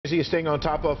WJZ staying on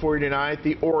top of for you tonight.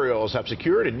 The Orioles have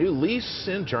secured a new lease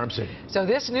in Charm City. So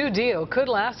this new deal could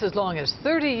last as long as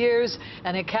 30 years,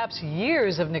 and it caps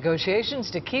years of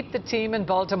negotiations to keep the team in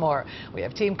Baltimore. We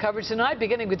have team coverage tonight,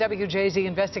 beginning with WJZ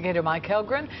investigator Mike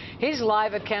Helgren. He's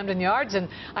live at Camden Yards, and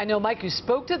I know, Mike, you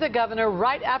spoke to the governor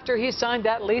right after he signed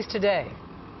that lease today.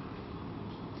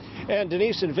 And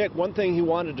Denise and Vic, one thing he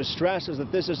wanted to stress is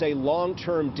that this is a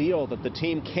long-term deal, that the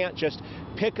team can't just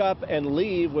pick up and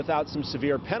leave without some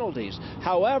severe penalties.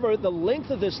 However, the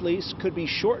length of this lease could be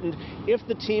shortened if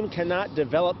the team cannot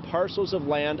develop parcels of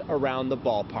land around the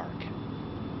ballpark.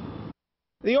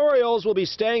 The Orioles will be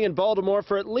staying in Baltimore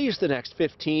for at least the next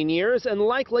 15 years and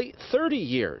likely 30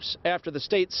 years after the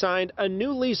state signed a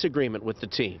new lease agreement with the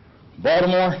team.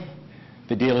 Baltimore,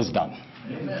 the deal is done.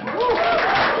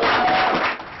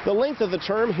 The length of the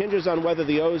term hinges on whether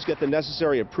the O's get the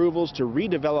necessary approvals to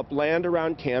redevelop land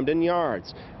around Camden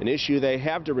Yards, an issue they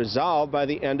have to resolve by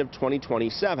the end of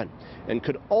 2027, and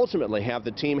could ultimately have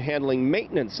the team handling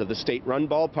maintenance of the state-run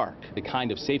ballpark. The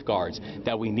kind of safeguards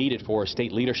that we needed for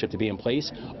state leadership to be in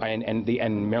place and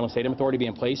Maryland State Authority to be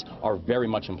in place are very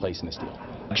much in place in this deal.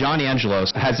 John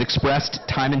Angelos has expressed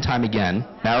time and time again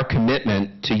our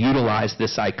commitment to utilize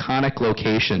this iconic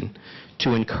location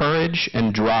to encourage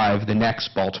and drive the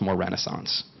next Baltimore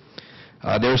Renaissance.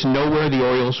 There's nowhere the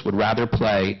Orioles would rather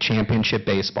play championship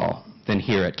baseball than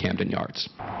here at Camden Yards.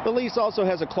 The lease also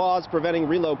has a clause preventing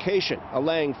relocation,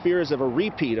 allaying fears of a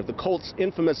repeat of the Colts'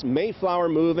 infamous Mayflower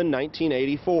move in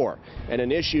 1984, and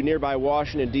an issue nearby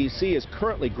Washington, D.C. is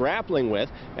currently grappling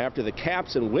with after the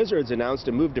Caps and Wizards announced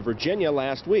a move to Virginia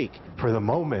last week. For the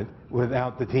moment,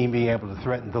 without the team being able to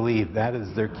threaten to leave, that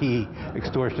is their key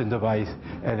extortion device,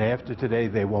 and after today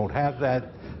they won't have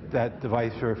that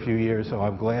device for a few years, so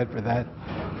I'm glad for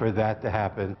that to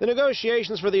happen. The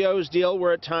negotiations for the O's deal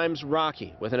were at times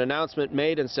rocky, with an announcement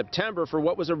made in September for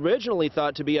what was originally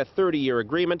thought to be a 30-year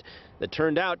agreement that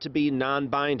turned out to be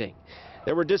non-binding.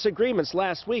 There were disagreements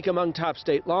last week among top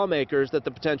state lawmakers that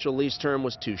the potential lease term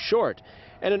was too short,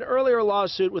 and an earlier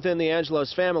lawsuit within the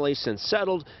Angelos family, since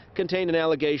settled, contained an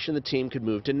allegation the team could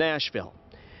move to Nashville.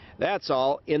 That's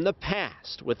all in the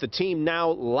past, with the team now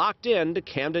locked in to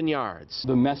Camden Yards.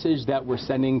 The message that we're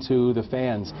sending to the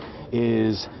fans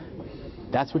is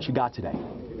that's what you got today.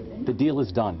 The deal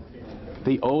is done.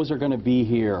 The O's are going to be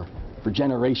here for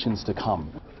generations to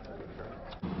come.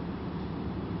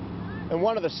 And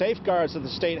one of the safeguards that the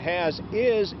state has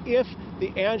is if the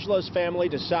Angelos family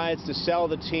decides to sell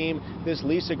the team, this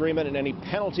lease agreement and any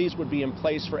penalties would be in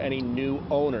place for any new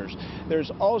owners. There's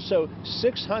also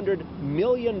 $600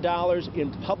 million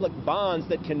in public bonds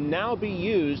that can now be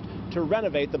used to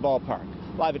renovate the ballpark.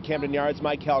 Live at Camden Yards,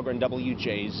 Mike Helgren,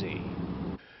 WJZ.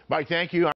 Mike, thank you.